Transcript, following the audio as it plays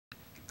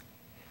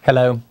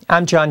Hello,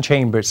 I'm John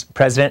Chambers,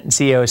 President and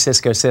CEO of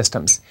Cisco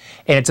Systems,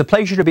 and it's a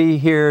pleasure to be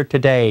here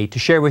today to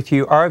share with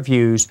you our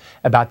views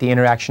about the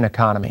interaction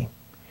economy.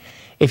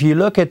 If you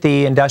look at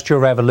the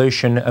Industrial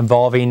Revolution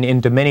evolving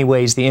into many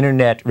ways the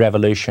Internet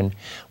revolution,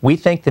 we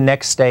think the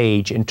next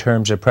stage in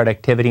terms of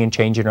productivity and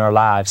change in our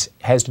lives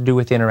has to do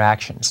with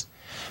interactions.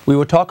 We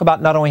will talk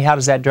about not only how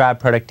does that drive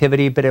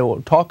productivity, but it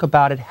will talk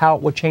about how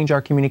it will change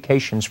our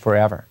communications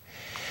forever.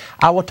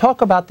 I will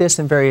talk about this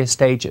in various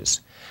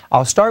stages.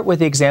 I'll start with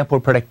the example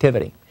of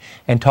productivity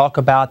and talk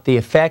about the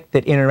effect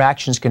that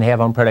interactions can have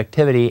on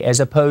productivity as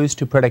opposed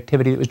to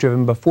productivity that was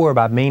driven before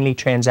by mainly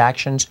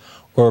transactions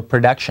or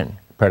production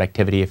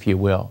productivity, if you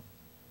will.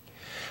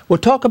 We'll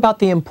talk about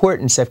the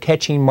importance of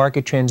catching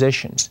market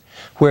transitions,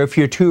 where if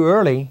you're too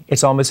early,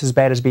 it's almost as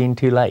bad as being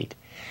too late.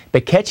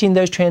 But catching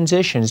those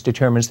transitions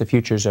determines the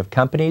futures of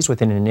companies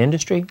within an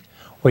industry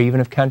or even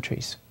of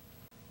countries.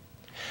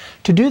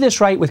 To do this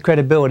right with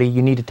credibility,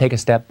 you need to take a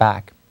step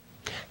back.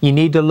 You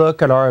need to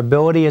look at our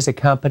ability as a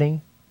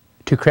company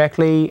to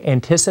correctly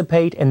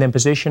anticipate and then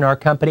position our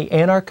company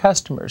and our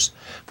customers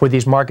for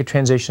these market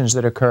transitions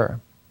that occur.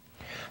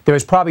 There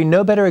is probably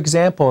no better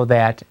example of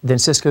that than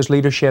Cisco's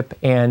leadership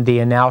and the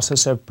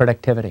analysis of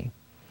productivity.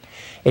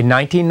 In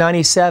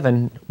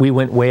 1997, we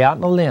went way out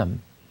on a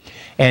limb,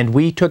 and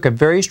we took a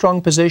very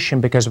strong position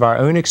because of our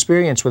own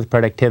experience with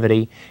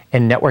productivity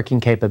and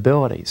networking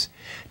capabilities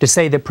to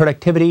say that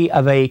productivity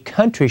of a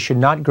country should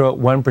not grow at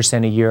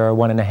 1% a year or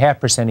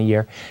 1.5% a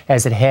year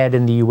as it had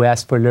in the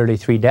U.S. for literally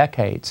 3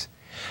 decades,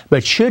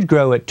 but should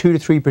grow at 2 to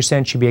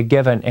 3% should be a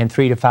given, and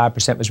 3 to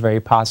 5% was very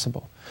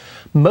possible.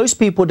 Most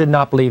people did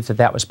not believe that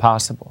that was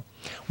possible.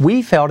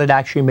 We felt it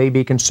actually may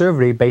be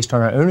conservative based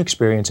on our own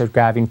experience of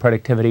driving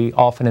productivity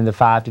often in the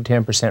 5 to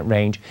 10%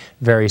 range,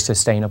 very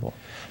sustainable.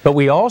 But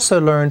we also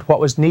learned what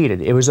was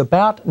needed. It was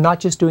about not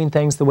just doing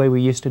things the way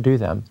we used to do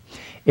them.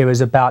 It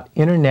was about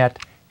Internet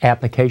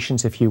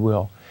applications, if you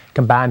will,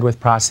 combined with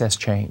process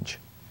change.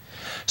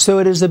 So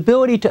it is the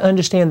ability to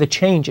understand the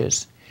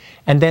changes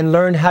and then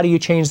learn how do you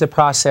change the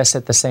process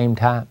at the same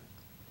time.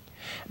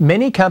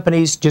 Many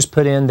companies just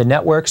put in the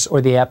networks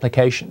or the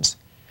applications,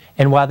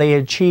 and while they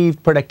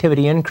achieved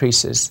productivity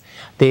increases,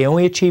 they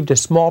only achieved a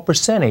small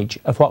percentage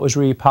of what was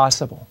really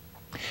possible.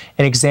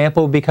 An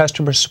example would be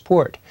customer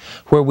support,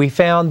 where we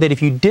found that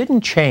if you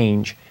didn't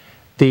change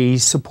the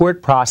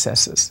support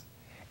processes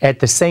at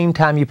the same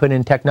time you put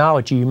in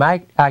technology, you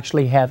might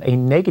actually have a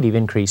negative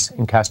increase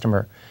in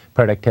customer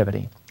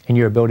productivity and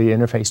your ability to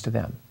interface to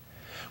them.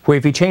 Where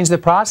if you change the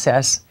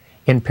process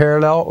in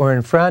parallel or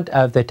in front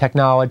of the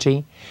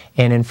technology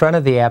and in front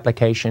of the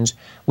applications,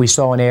 we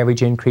saw an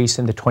average increase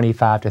in the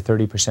 25 to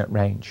 30%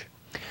 range.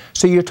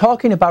 So you're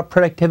talking about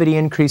productivity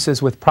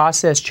increases with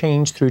process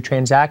change through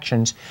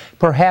transactions,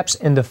 perhaps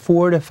in the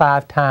 4 to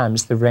 5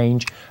 times the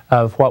range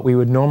of what we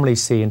would normally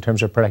see in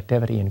terms of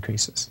productivity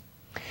increases.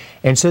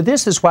 And so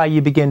this is why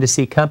you begin to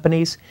see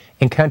companies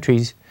and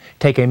countries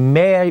take a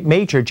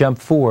major jump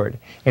forward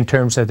in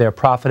terms of their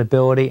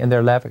profitability and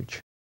their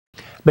leverage.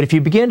 But if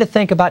you begin to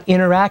think about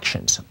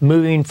interactions,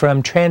 moving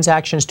from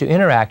transactions to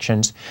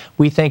interactions,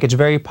 we think it's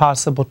very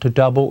possible to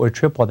double or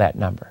triple that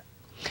number.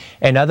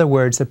 In other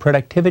words, the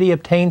productivity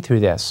obtained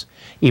through this,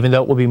 even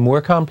though it will be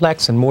more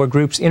complex and more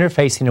groups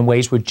interfacing in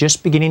ways we're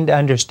just beginning to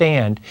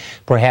understand,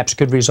 perhaps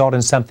could result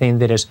in something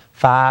that is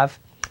 5,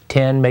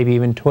 10, maybe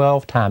even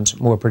 12 times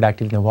more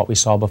productive than what we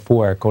saw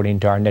before,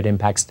 according to our net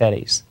impact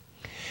studies.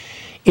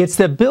 It's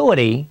the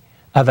ability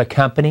of a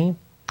company,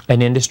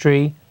 an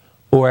industry,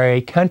 or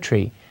a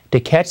country to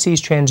catch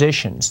these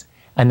transitions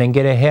and then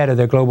get ahead of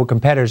their global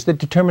competitors that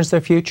determines their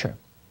future.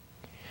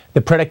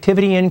 The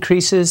productivity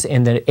increases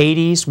in the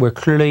 80s were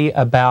clearly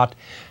about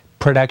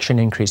production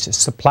increases,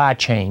 supply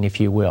chain, if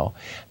you will,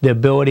 the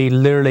ability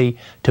literally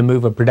to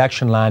move a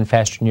production line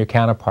faster than your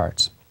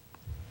counterparts.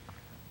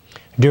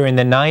 During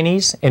the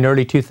 90s and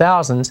early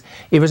 2000s,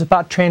 it was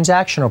about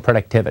transactional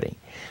productivity,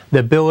 the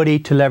ability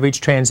to leverage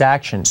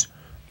transactions,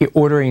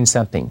 ordering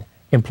something,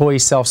 employee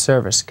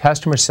self-service,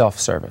 customer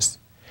self-service.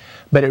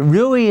 But it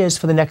really is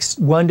for the next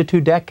 1 to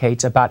 2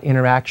 decades about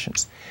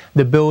interactions,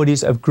 the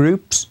abilities of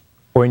groups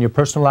or in your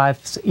personal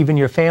lives, even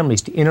your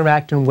families, to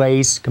interact in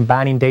ways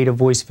combining data,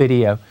 voice,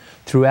 video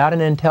throughout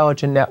an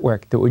intelligent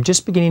network that we're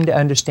just beginning to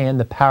understand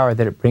the power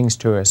that it brings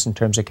to us in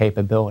terms of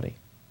capability.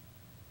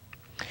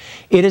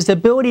 It is the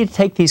ability to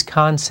take these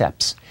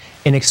concepts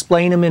and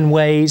explain them in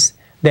ways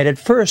that at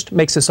first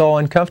makes us all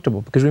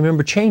uncomfortable, because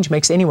remember, change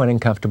makes anyone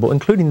uncomfortable,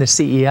 including the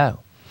CEO.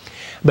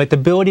 But the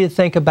ability to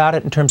think about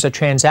it in terms of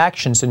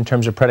transactions, in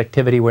terms of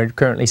productivity we're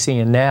currently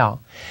seeing now,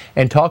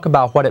 and talk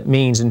about what it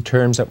means in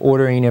terms of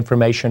ordering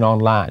information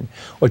online,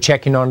 or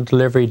checking on a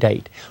delivery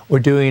date, or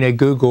doing a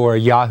Google or a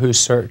Yahoo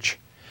search.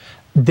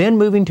 Then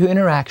moving to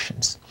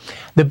interactions.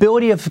 The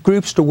ability of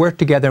groups to work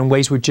together in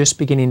ways we're just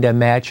beginning to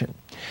imagine.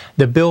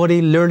 The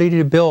ability literally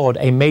to build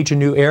a major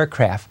new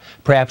aircraft,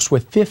 perhaps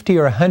with 50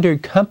 or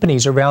 100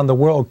 companies around the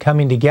world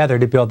coming together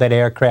to build that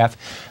aircraft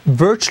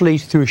virtually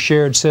through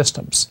shared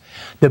systems.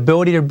 The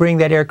ability to bring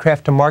that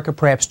aircraft to market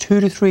perhaps 2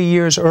 to 3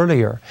 years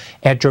earlier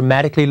at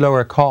dramatically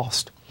lower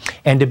cost.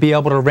 and to be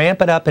able to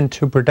ramp it up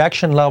into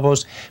production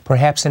levels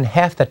perhaps in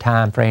half the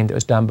time frame that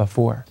was done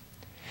before.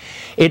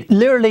 It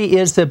literally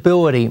is the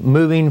ability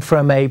moving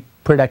from a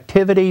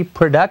productivity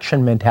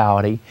production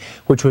mentality,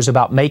 which was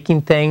about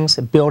making things,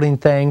 building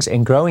things,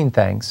 and growing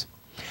things,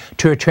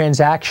 to a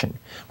transaction,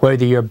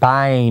 whether you're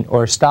buying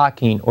or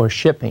stocking or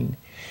shipping,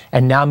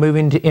 and now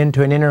moving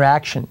into an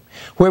interaction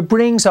where it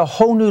brings a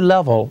whole new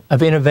level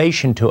of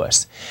innovation to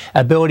us,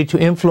 ability to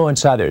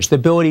influence others, the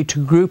ability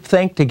to group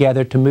think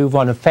together to move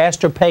on a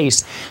faster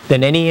pace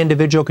than any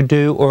individual could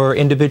do or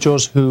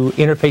individuals who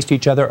interface to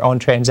each other on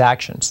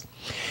transactions.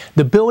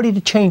 The ability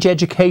to change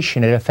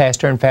education at a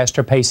faster and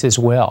faster pace as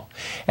well,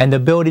 and the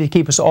ability to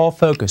keep us all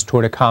focused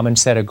toward a common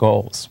set of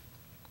goals.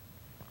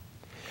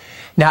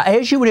 Now,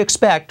 as you would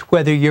expect,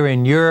 whether you're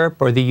in Europe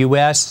or the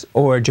US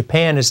or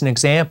Japan as an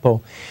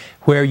example,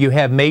 where you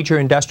have major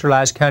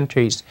industrialized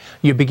countries,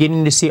 you're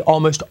beginning to see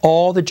almost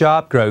all the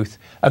job growth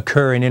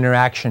occur in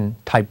interaction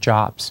type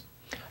jobs.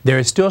 There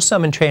is still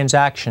some in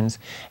transactions,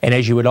 and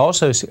as you would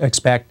also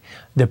expect,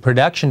 the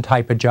production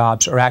type of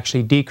jobs are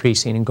actually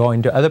decreasing and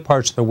going to other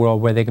parts of the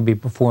world where they can be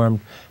performed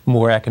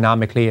more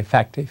economically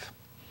effective.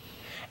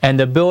 And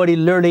the ability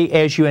literally,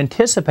 as you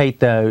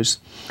anticipate those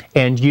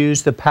and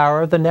use the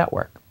power of the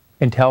network,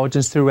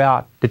 intelligence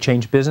throughout, to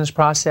change business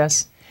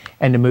process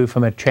and to move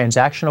from a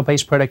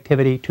transactional-based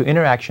productivity to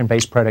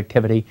interaction-based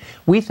productivity,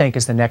 we think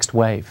is the next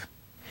wave.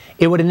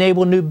 It would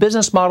enable new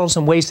business models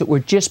in ways that we're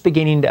just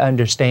beginning to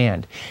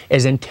understand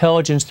as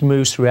intelligence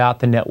moves throughout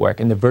the network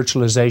and the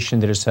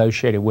virtualization that is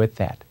associated with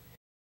that.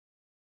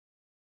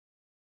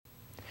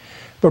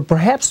 But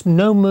perhaps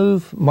no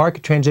move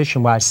market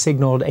transition-wise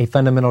signaled a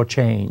fundamental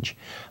change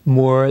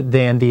more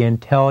than the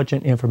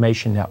intelligent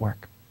information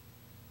network.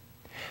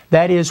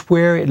 That is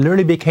where it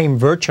literally became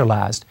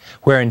virtualized,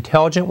 where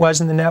intelligent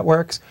was in the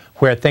networks,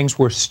 where things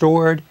were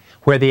stored,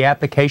 where the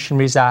application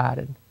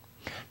resided.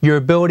 Your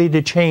ability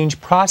to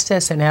change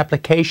process and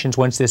applications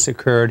once this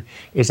occurred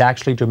is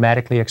actually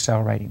dramatically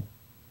accelerating.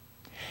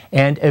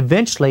 And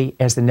eventually,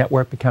 as the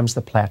network becomes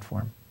the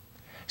platform,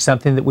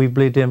 something that we've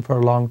believed in for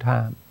a long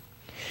time.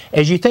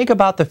 As you think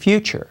about the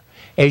future,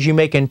 as you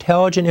make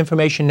intelligent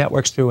information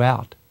networks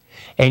throughout,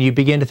 and you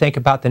begin to think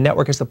about the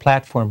network as the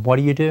platform, what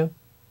do?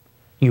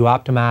 You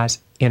optimize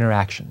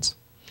interactions.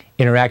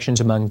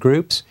 Interactions among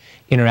groups,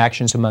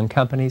 interactions among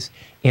companies,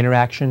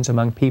 interactions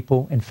among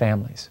people and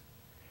families.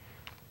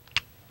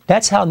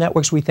 That's how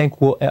networks, we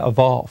think, will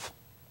evolve.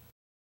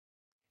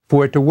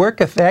 For it to work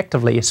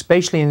effectively,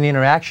 especially in the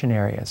interaction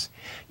areas,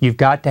 you've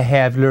got to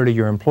have literally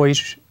your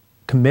employees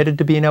committed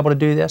to being able to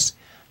do this,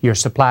 your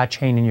supply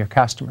chain and your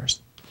customers.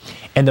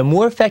 And the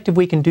more effective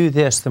we can do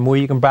this, the more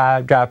you can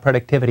drive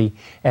productivity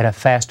at a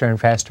faster and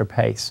faster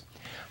pace.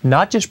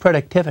 Not just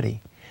productivity,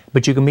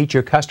 but you can meet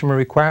your customer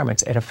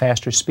requirements at a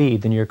faster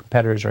speed than your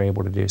competitors are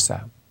able to do so.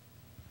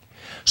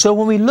 So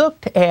when we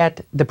looked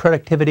at the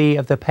productivity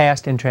of the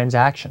past in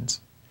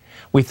transactions,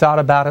 we thought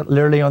about it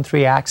literally on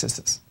three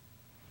axes: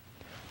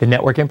 the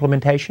network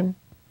implementation,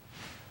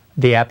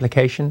 the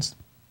applications,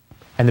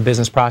 and the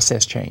business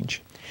process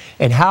change.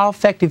 And how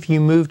effective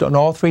you moved on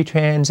all three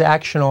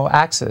transactional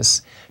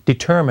axes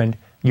determined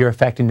your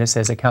effectiveness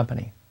as a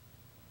company.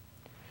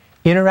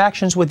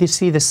 Interactions would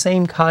see the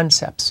same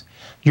concepts.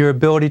 Your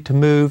ability to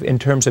move in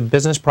terms of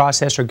business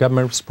process or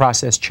government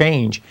process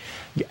change,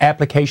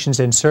 applications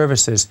and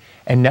services,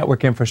 and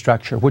network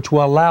infrastructure, which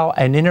will allow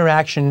an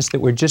interactions that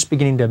we're just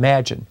beginning to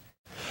imagine.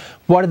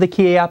 What are the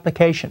key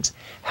applications?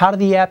 How do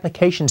the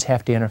applications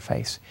have to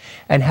interface?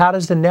 And how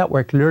does the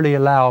network literally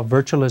allow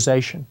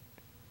virtualization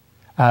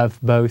of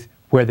both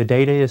where the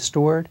data is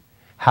stored,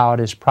 how it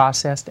is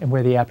processed, and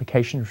where the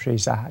applications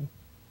reside?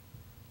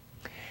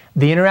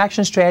 The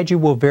interaction strategy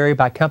will vary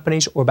by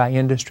companies or by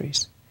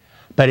industries,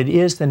 but it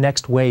is the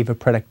next wave of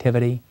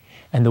productivity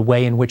and the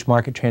way in which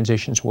market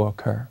transitions will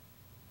occur.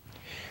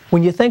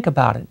 When you think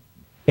about it,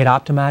 it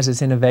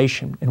optimizes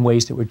innovation in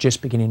ways that we're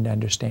just beginning to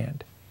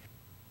understand.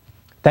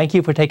 Thank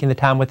you for taking the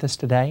time with us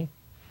today.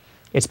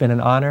 It's been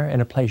an honor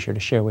and a pleasure to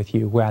share with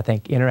you where I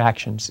think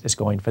interactions is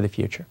going for the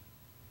future.